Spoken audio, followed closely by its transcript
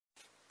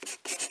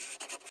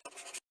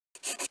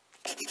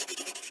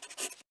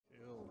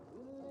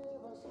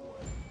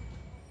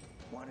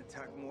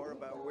More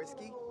about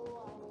whiskey?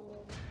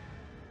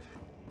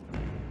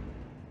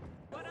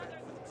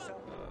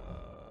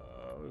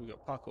 We've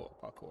got parkour.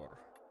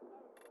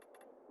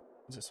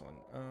 What's this one?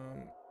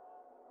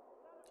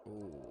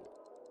 Oh,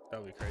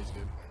 that'll be crazy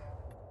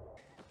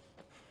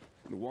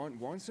good.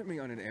 Juan sent me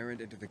on an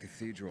errand into the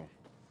cathedral.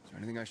 Is there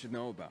anything I should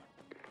know about?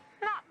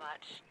 Not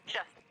much,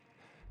 just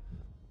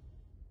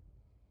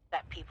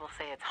that people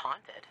say it's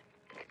haunted.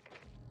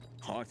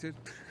 Haunted?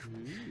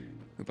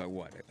 By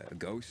what? A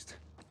ghost?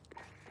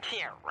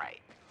 Yeah,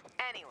 right.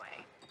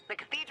 Anyway, the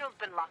cathedral's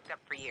been locked up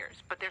for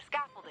years, but there's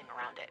scaffolding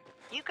around it.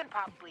 You can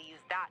probably use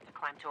that to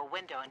climb to a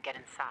window and get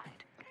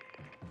inside.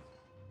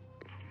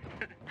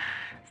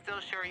 Still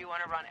sure you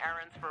want to run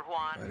errands for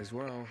Juan? Might as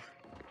well.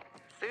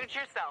 Suit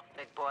yourself,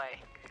 big boy.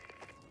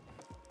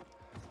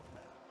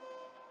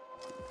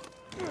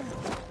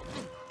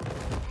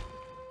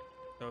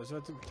 That was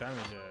that took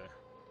damage there.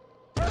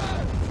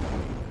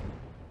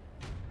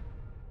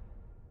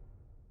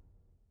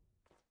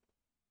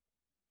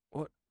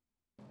 What?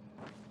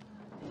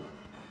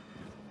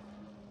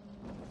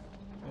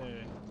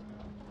 Hey.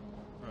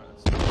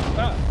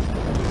 Ah!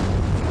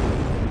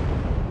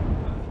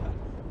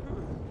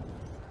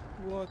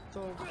 What the?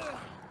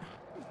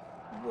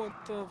 What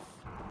the?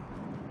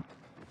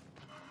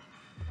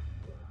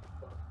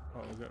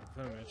 Oh, we got a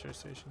metro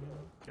station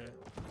here. Okay.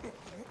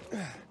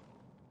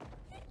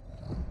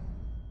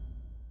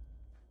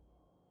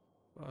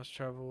 Fast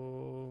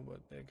travel, but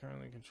they're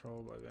currently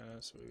controlled by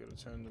Venice, so we gotta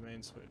turn the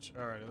main switch.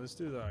 Alright, let's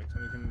do that,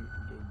 because we can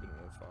do a bit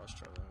more fast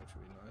traveling, which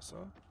would be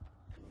nicer.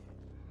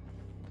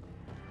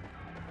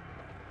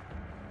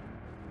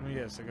 Oh,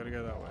 yes, I gotta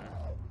go that way.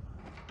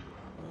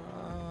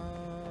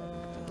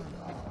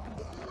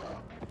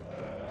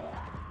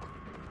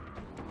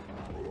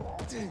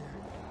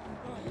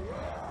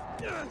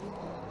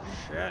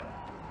 Shit.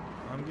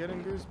 I'm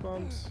getting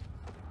goosebumps.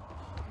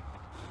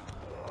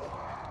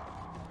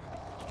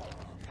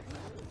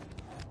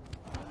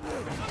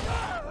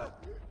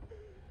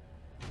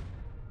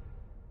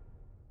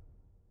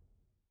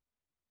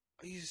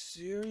 Are you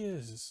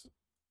serious?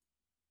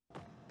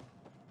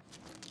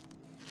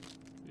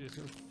 You're just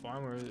gonna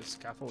find where the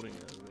scaffolding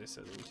is. They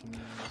said that we can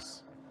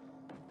use.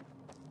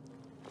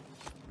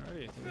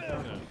 Alrighty, I think we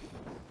found it.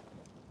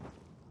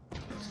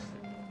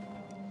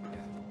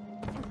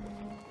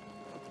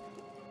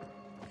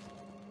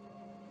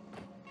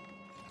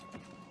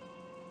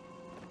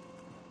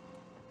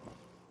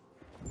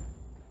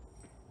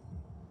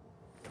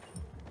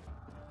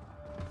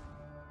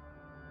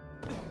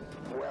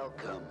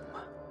 Welcome,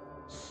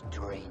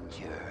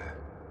 stranger.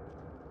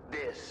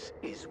 This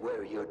is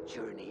where your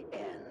journey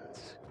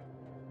ends.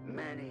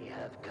 Many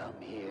have come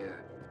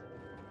here.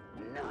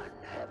 None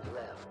have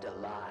left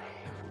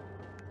alive.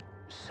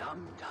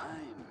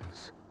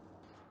 Sometimes,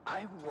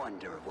 I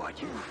wonder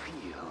what you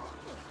feel.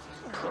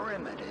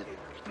 Primitive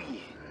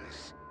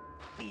beings.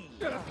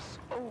 Thieves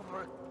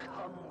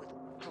overcome with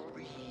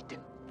greed.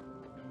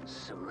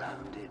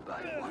 Surrounded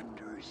by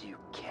wonders you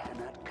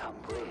cannot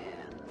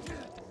comprehend.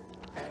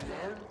 And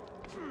then,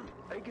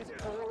 I get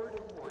bored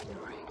of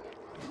wondering,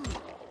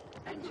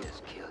 and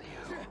just kill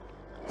you.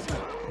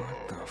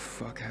 What the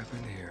fuck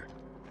happened here?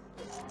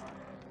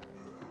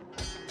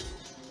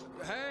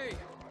 Hey!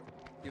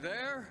 You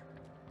there?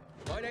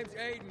 My name's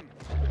Aiden.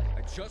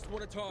 I just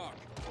want to talk.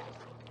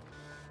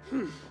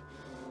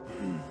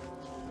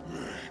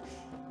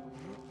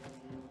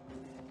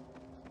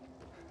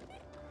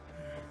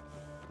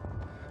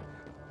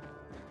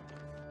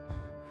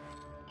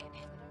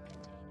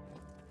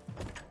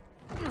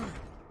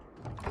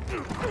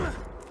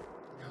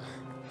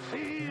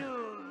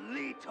 Feel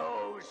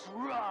Lito's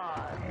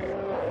rod.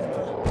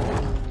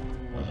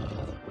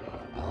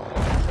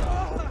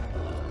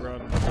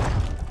 Run.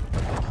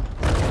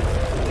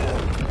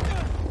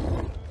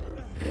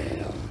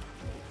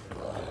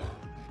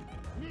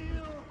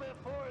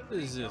 What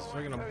is this?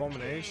 Fucking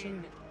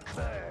abomination?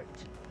 I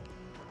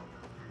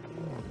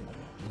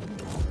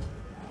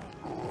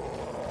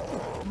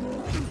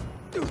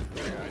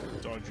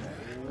dodged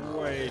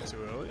way too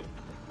early.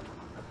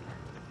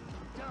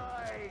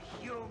 Die,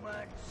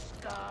 human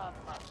scum.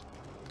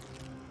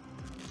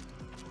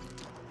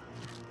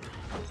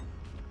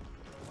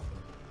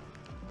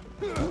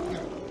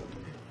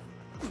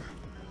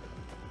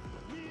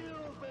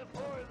 Kneel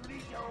before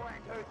Leto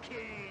and her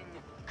king,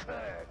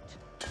 Kurt.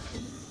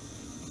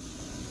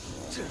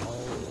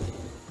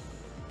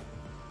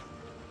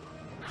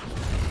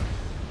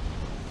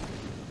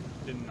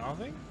 Did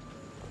nothing?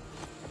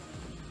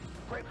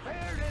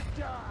 Prepare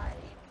to die,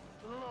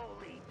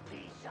 lowly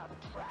piece of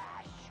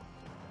trash.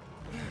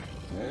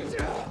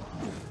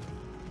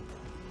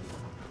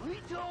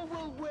 Leto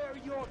will wear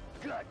your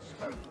guts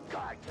for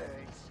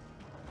garters.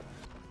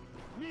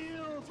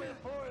 Kneel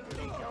before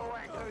Leto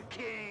and her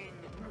king,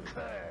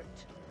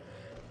 Kurt.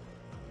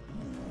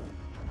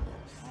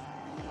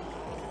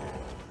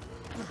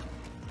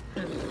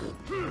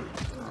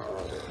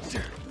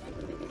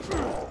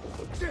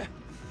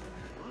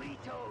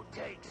 Leto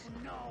takes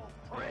no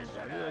He has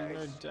no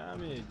prisoners.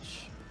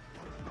 damage.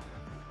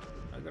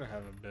 I gotta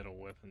have a better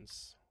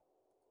weapons.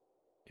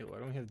 Yeah, why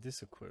don't we have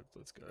this equipped?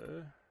 Let's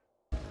go.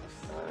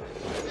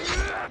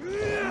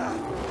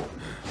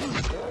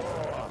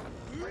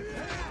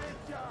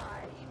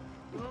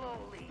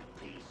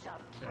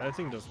 Yeah, that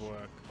thing does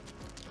work.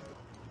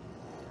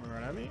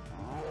 Run at me.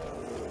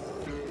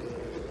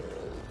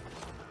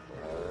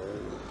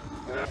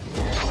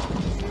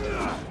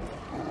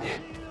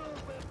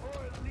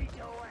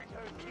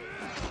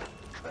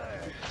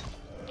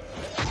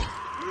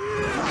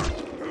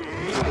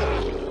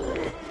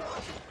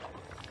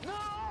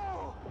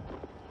 No!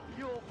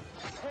 You'll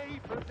pay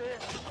for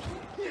this.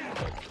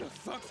 What the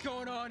fuck's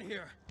going on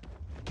here?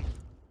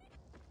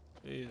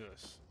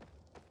 Jesus.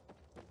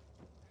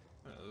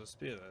 There's a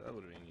spear there. That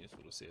would have been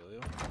useful to see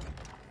earlier.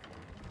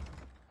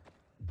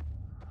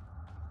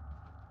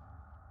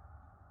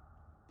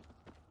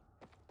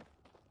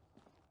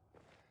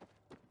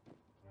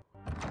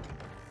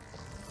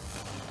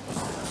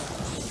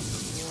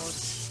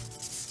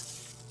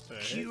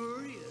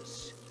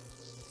 Curious.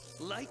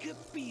 Like a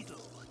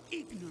beetle,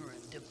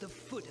 ignorant of the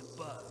foot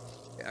above.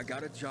 Yeah, I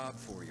got a job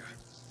for you.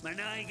 And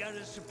I got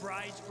a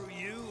surprise for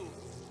you.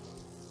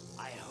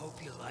 I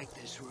hope you like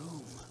this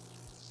room.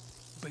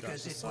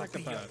 Because it will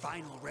be your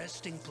final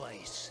resting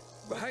place.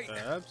 Hey!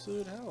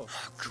 Absolute hell.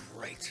 Oh,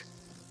 great.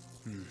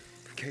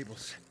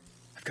 Cables.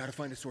 I've got to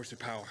find a source of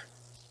power.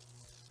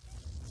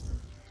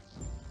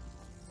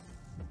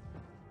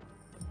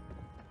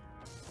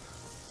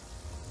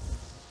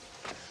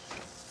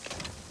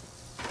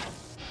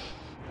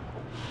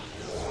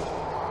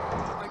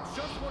 I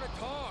just want to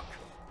talk.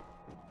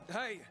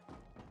 Hey,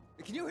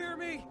 can you hear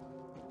me?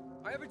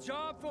 I have a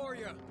job for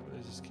you.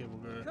 Where's this cable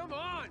go? Come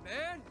on,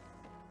 man.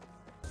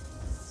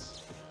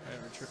 Hey,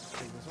 retreat.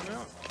 Take this one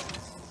out.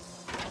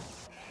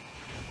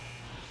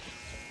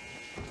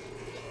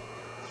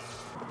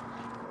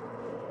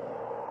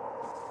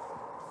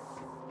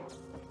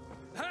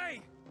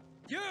 Hey,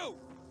 you!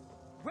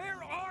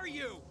 Where are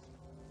you?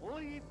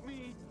 Leave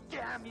me,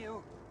 damn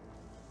you!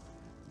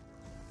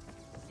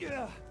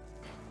 Yeah.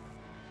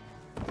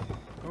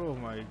 Oh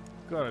my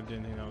god, I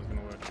didn't think that was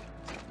gonna work.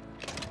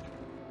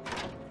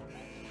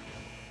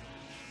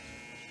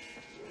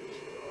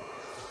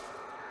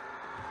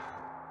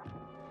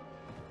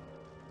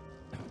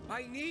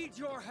 I need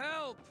your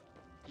help!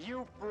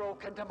 You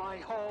broke into my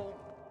home.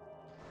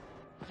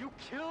 You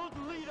killed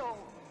Leto.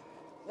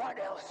 What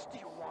else do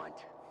you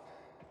want?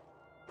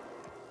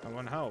 I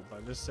want help. I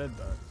just said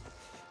that.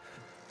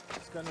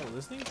 This guy no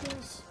listening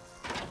skills?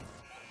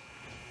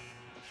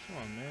 Come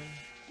on, man.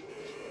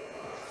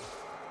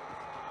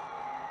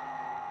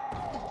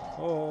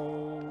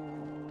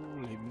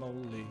 Holy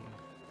moly.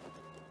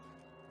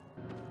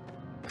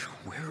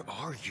 Where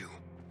are you?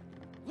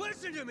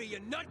 Listen to me, you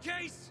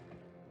nutcase!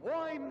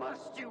 Why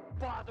must you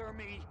bother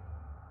me?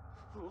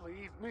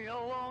 Leave me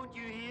alone,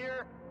 you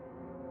hear?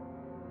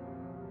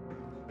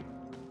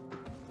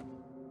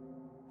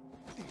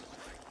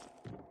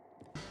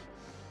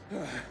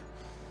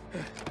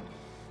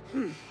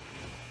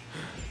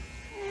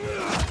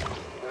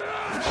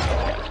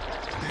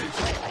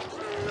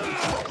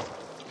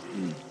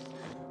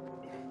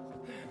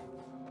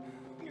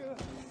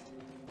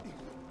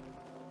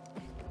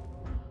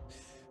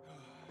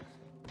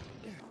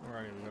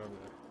 Alright, we got over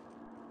there.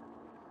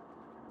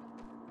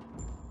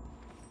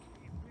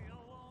 Leave me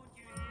alone,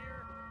 you hear?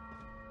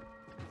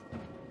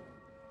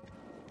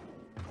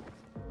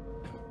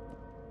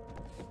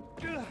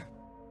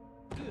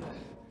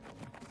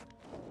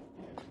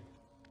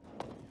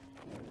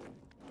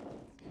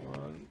 Come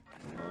on,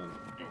 come on.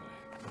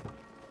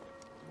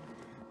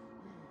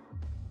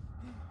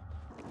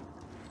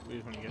 We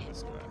just want to get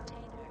this guy.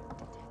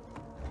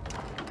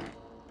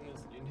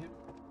 Unless it didn't hit.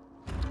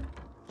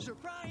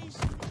 Surprise!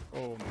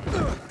 Oh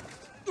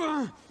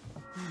my.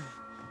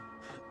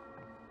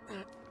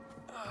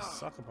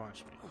 Sucker punch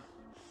me.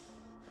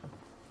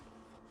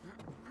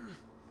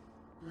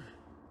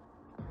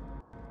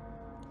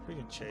 We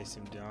can chase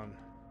him down.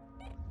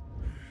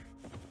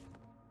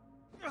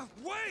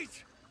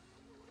 Wait!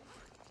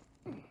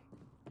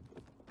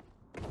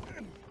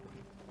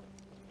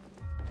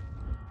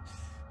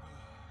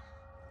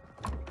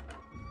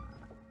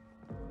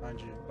 Behind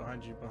you,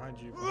 behind you, behind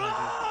you,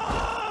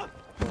 behind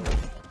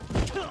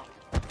you.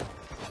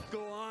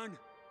 Go on.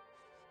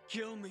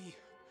 Kill me.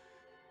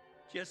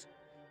 Just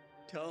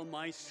tell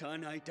my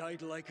son I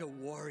died like a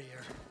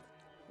warrior.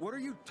 What are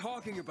you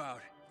talking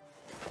about?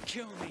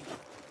 Kill me.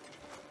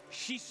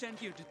 She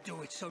sent you to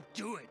do it, so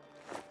do it.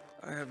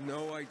 I have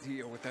no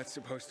idea what that's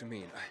supposed to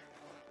mean.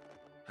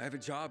 I have a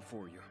job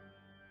for you.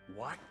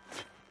 What?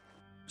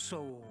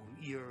 So,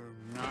 you're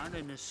not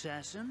an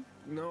assassin?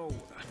 No,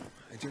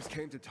 I just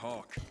came to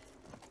talk.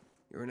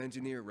 You're an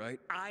engineer, right?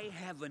 I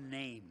have a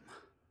name.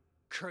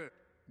 Kurt,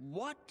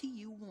 what do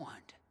you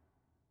want?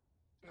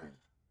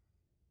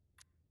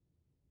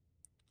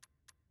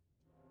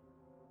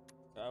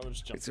 I would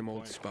just jump It's some the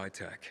old point. spy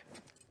tech.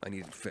 I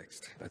need it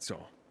fixed, that's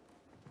all.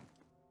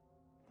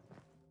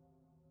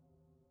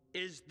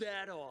 Is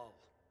that all?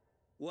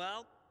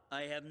 Well,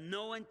 I have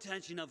no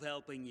intention of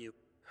helping you.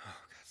 Oh,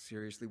 God,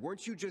 seriously,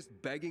 weren't you just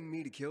begging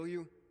me to kill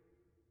you?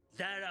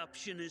 That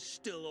option is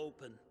still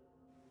open.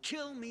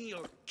 Kill me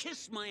or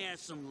kiss my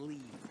ass and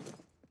leave.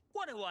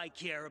 What do I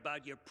care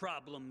about your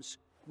problems?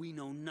 We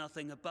know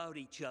nothing about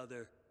each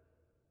other.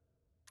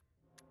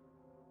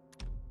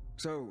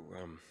 So,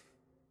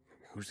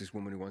 who's this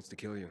woman who wants to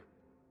kill you?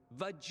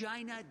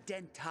 Vagina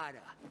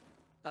dentata.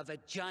 A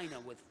vagina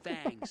with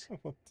fangs.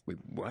 Wait,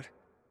 what?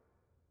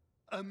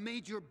 A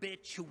major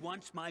bitch who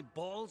wants my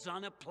balls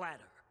on a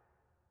platter.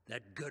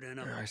 That good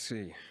enough? I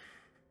see.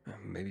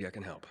 Maybe I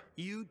can help.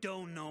 You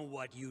don't know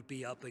what you'd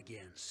be up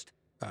against.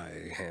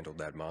 I handled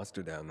that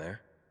monster down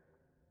there.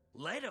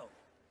 Leto.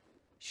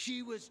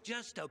 She was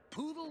just a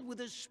poodle with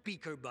a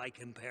speaker by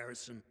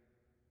comparison.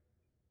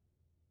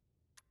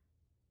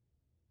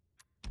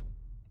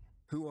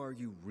 Who are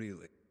you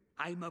really?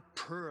 I'm a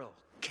pearl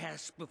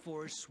cast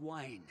before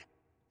swine.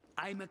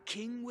 I'm a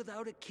king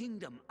without a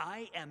kingdom.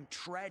 I am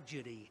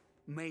tragedy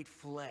made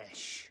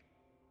flesh.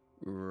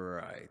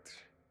 Right.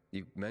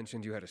 You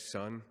mentioned you had a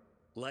son?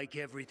 Like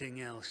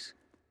everything else,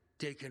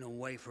 taken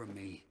away from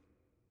me.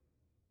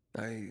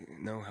 I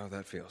know how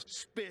that feels.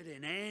 Spit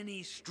in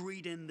any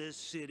street in this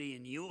city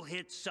and you'll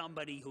hit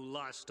somebody who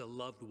lost a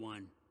loved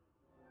one.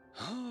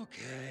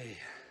 Okay.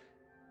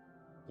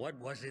 What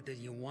was it that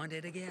you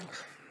wanted again?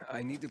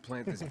 I need to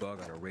plant this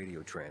bug on a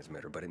radio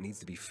transmitter, but it needs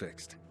to be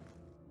fixed.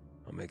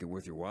 I'll make it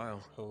worth your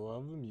while. I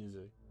love the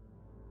music.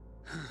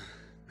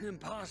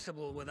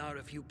 Impossible without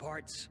a few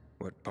parts.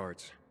 What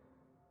parts?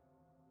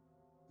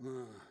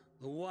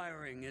 The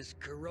wiring is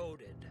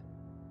corroded.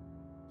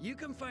 You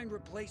can find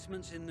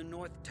replacements in the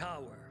North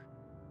Tower.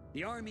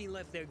 The army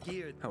left their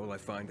gear. How will I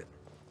find it?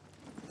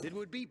 It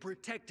would be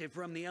protected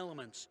from the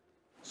elements.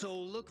 So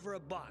look for a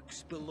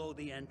box below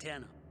the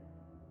antenna.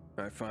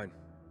 All right, fine.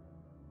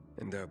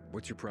 And,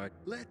 what's your pride?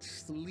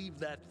 Let's leave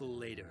that for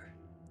later.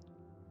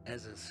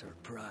 As a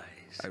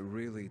surprise. I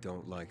really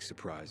don't like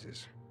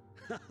surprises.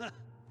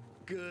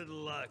 Good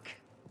luck.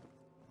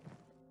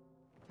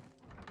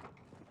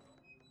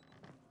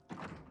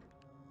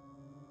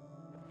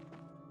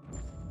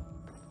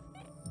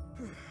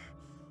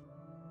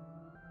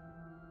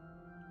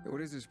 What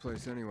is this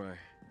place, anyway?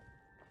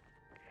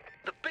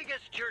 The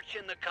biggest church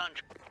in the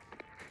country.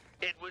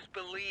 It was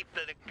believed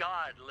that a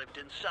god lived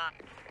inside.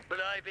 But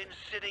I've been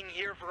sitting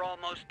here for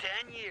almost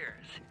 10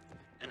 years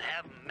and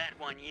haven't met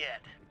one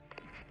yet.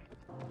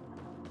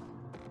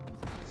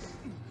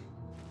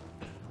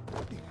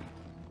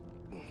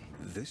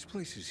 This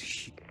place is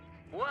huge.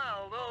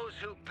 Well, those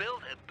who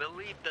built it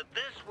believed that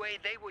this way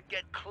they would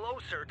get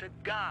closer to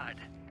God.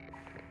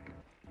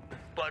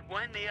 But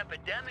when the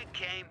epidemic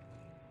came,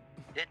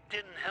 it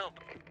didn't help.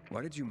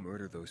 Why did you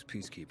murder those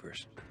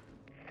peacekeepers?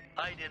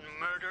 I didn't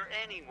murder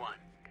anyone.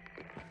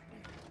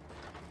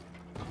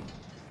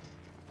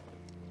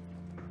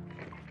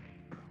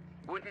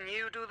 Wouldn't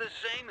you do the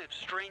same if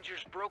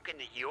strangers broke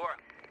into your...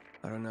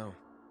 I don't know.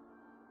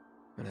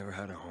 I never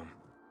had a home.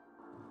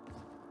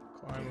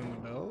 Climbing the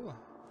bell.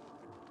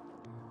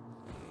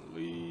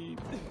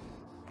 Leap.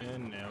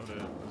 And nailed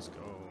it. Let's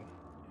go.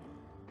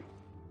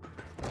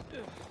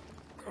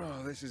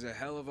 Oh, this is a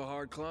hell of a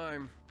hard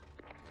climb.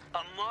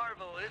 A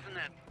marvel, isn't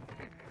it?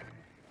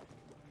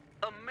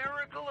 A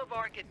miracle of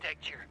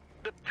architecture.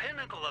 The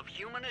pinnacle of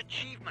human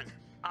achievement.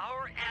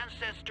 Our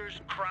ancestors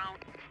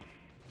crowned.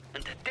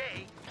 And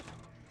today,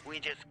 we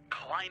just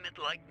climb it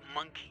like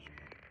monkeys.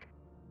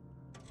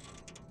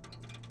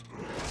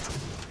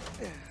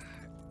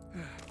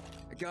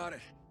 I got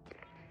it.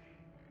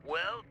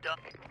 Well done.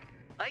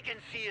 I can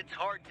see it's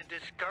hard to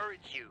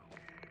discourage you.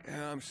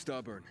 Yeah, I'm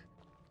stubborn.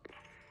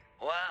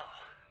 Well,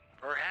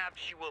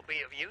 perhaps you will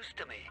be of use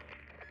to me.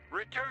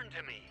 Return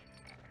to me.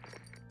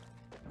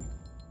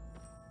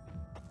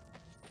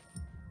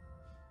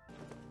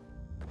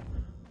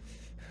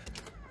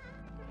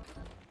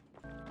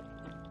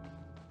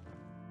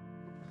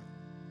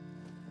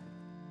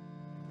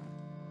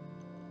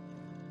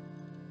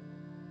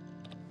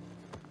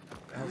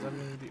 How's that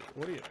mean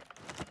the audio?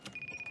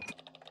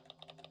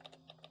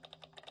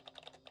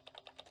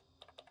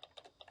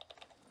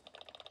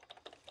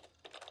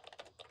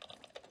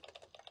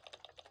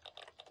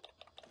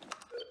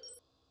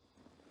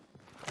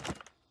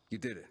 You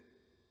did it.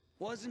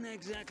 Wasn't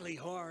exactly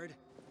hard.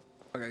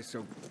 Okay,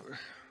 so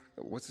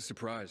what's the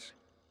surprise?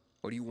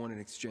 What do you want in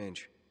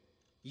exchange?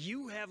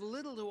 You have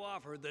little to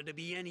offer that'd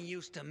be any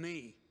use to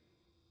me.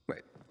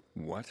 Wait,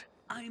 what?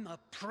 I'm a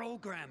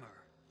programmer.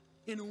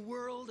 In a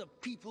world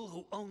of people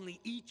who only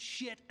eat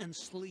shit and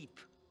sleep.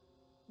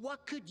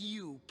 What could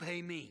you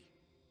pay me?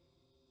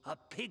 A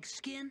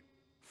pigskin?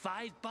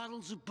 5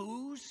 bottles of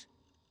booze?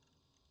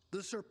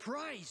 The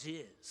surprise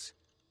is,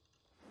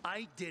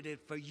 I did it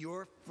for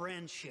your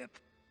friendship.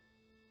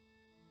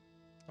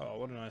 Oh,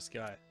 what a nice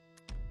guy.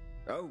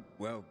 Oh,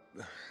 well,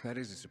 that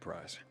is a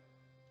surprise.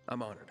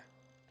 I'm honored,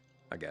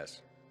 I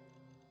guess.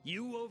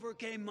 You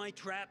overcame my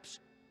traps,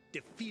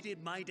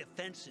 defeated my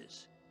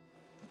defenses.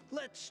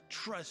 Let's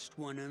trust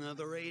one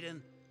another, Aiden.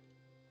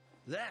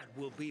 That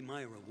will be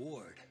my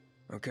reward.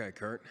 Okay,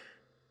 Kurt.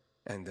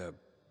 And,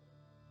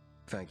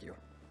 thank you.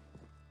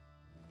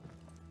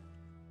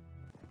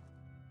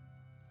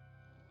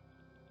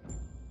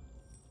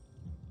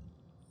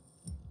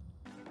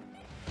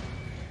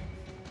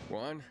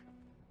 Juan?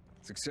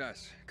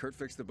 Success. Kurt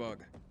fixed the bug.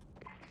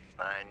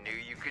 I knew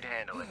you could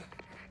handle it.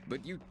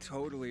 But you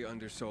totally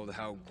undersold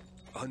how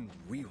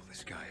unreal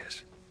this guy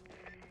is.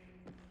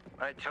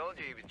 I told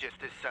you he was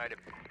just this side of...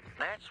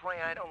 That's why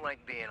I don't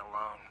like being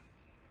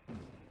alone.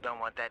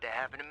 Don't want that to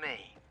happen to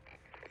me.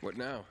 What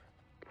now?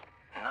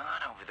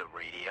 Not over the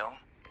radio.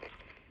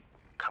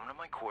 Come to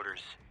my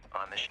quarters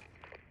on the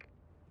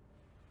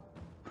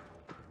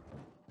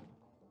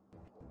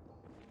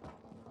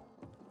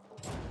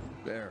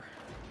There.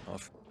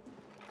 Off.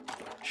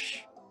 Shh.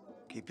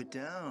 Keep it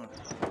down.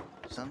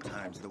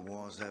 Sometimes the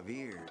walls have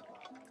ears.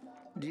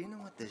 Do you know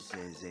what this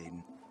is,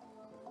 Aiden?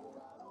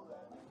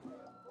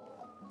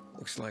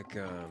 Looks like,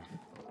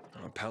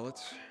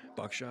 pellets,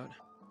 buckshot.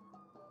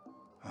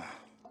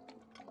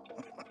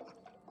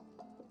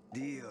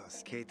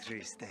 Dios, que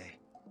triste.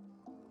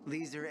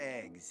 These are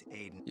eggs,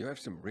 Aiden. You have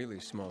some really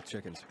small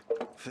chickens.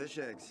 Fish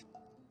eggs.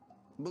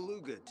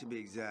 Beluga, to be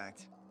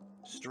exact.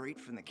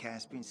 Straight from the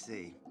Caspian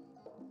Sea.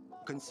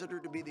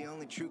 Considered to be the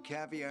only true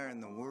caviar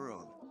in the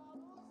world.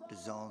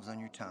 Dissolves on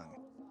your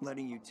tongue,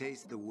 letting you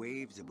taste the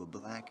waves of a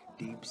black,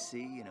 deep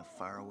sea in a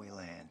faraway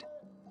land.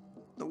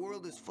 The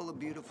world is full of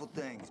beautiful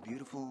things,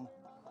 beautiful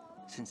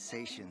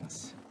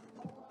sensations.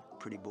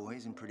 Pretty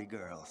boys and pretty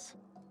girls.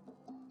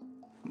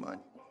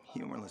 But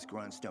humorless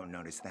grunts don't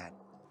notice that.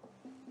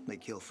 They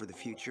kill for the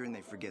future and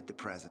they forget the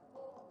present.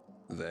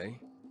 They?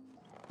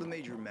 The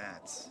major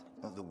mats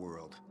of the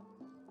world.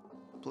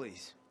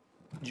 Please,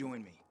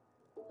 join me.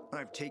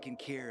 I've taken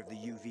care of the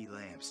UV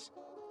lamps.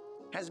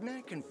 Has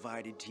Matt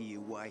confided to you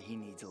why he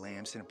needs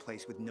lamps in a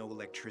place with no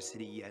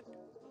electricity yet?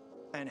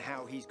 And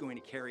how he's going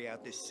to carry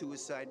out this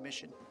suicide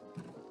mission?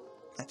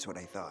 That's what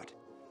I thought.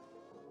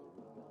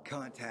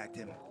 Contact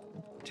him.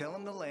 Tell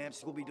him the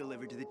lamps will be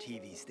delivered to the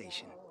TV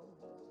station.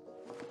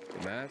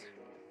 Matt,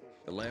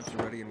 the lamps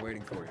are ready and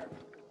waiting for you.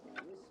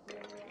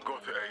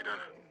 Got it,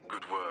 Aiden.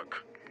 Good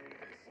work.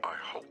 I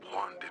hope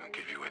Juan didn't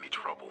give you any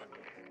trouble.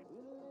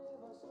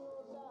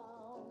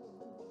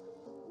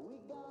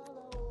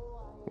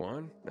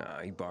 Juan?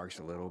 Nah, he barks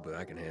a little, but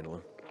I can handle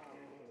him.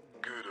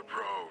 Good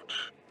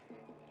approach.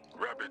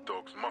 Rabid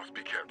dogs must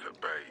be kept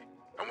at bay,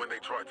 and when they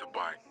try to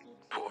bite,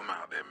 put them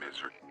out their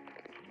misery.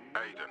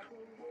 Aiden,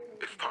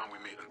 it's time we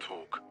meet and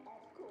talk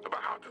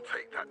about how to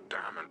take that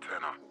damn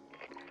antenna.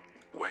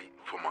 Wait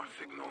for my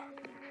signal.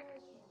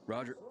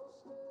 Roger.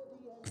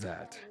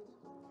 That.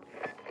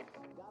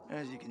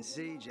 As you can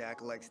see,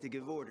 Jack likes to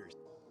give orders.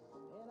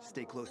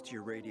 Stay close to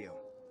your radio.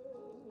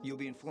 You'll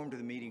be informed of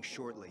the meeting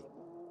shortly.